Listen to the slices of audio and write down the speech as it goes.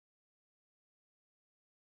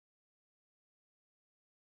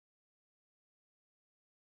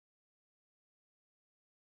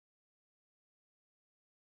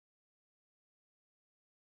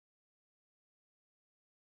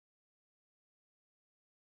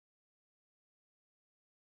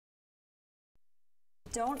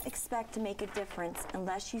Don't expect to make a difference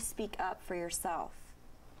unless you speak up for yourself.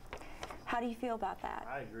 How do you feel about that?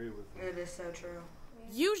 I agree with you. It is so true.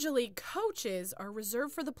 Usually, coaches are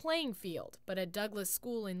reserved for the playing field, but at Douglas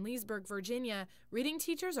School in Leesburg, Virginia, reading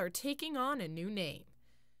teachers are taking on a new name.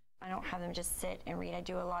 I don't have them just sit and read. I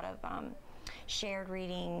do a lot of shared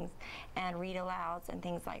readings and read alouds and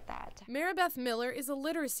things like that. Maribeth Miller is a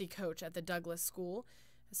literacy coach at the Douglas School.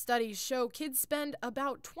 Studies show kids spend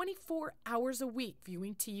about 24 hours a week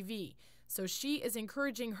viewing TV, so she is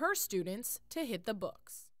encouraging her students to hit the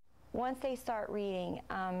books. Once they start reading,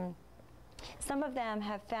 some of them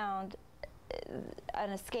have found an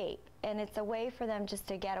escape, and it's a way for them just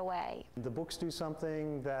to get away. The books do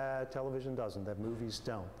something that television doesn't, that movies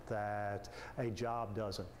don't, that a job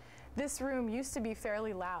doesn't. This room used to be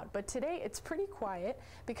fairly loud, but today it's pretty quiet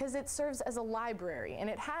because it serves as a library, and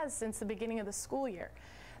it has since the beginning of the school year.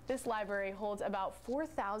 This library holds about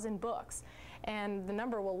 4,000 books, and the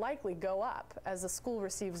number will likely go up as the school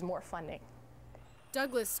receives more funding.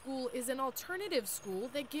 Douglas School is an alternative school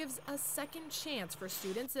that gives a second chance for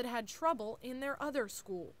students that had trouble in their other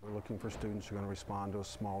school. We're looking for students who are going to respond to a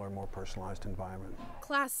smaller, more personalized environment.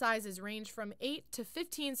 Class sizes range from 8 to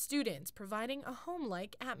 15 students, providing a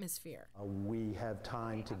home-like atmosphere. We have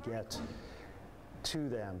time to get to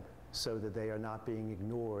them so that they are not being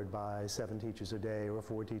ignored by 7 teachers a day or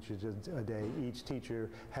 4 teachers a day. Each teacher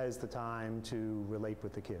has the time to relate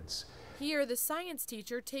with the kids. Here, the science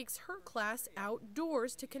teacher takes her class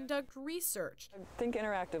outdoors to conduct research. I think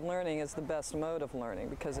interactive learning is the best mode of learning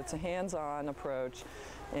because it's a hands-on approach,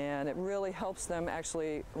 and it really helps them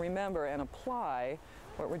actually remember and apply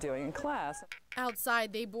what we're doing in class.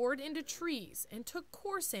 Outside, they bored into trees and took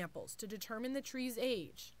core samples to determine the tree's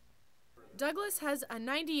age. Douglas has a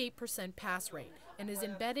 98% pass rate and is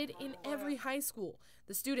embedded in every high school.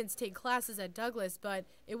 The students take classes at Douglas, but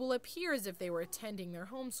it will appear as if they were attending their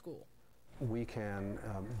home school. We can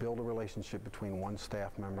build a relationship between one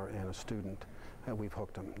staff member and a student, and we've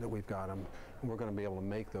hooked them, that we've got them. And we're going to be able to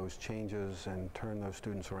make those changes and turn those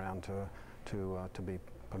students around to be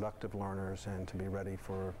productive learners and to be ready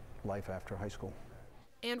for life after high school.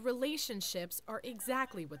 And relationships are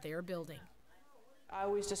exactly what they are building. I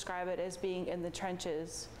always describe it as being in the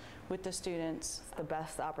trenches with the students. It's the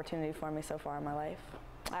best opportunity for me so far in my life.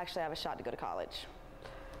 I actually have a shot to go to college.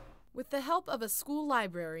 With the help of a school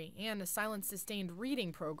library and a silent-sustained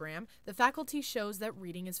reading program, the faculty shows that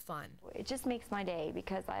reading is fun. It just makes my day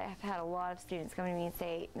because I have had a lot of students come to me and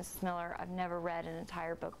say, Mrs. Miller, I've never read an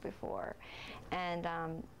entire book before. And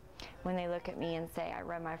when they look at me and say, I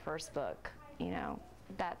read my first book, you know,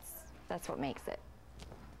 that's what makes it.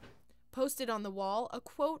 Posted on the wall, a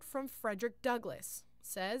quote from Frederick Douglass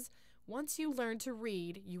says, "Once you learn to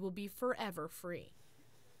read, you will be forever free."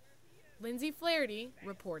 Lindsay Flaherty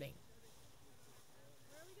reporting.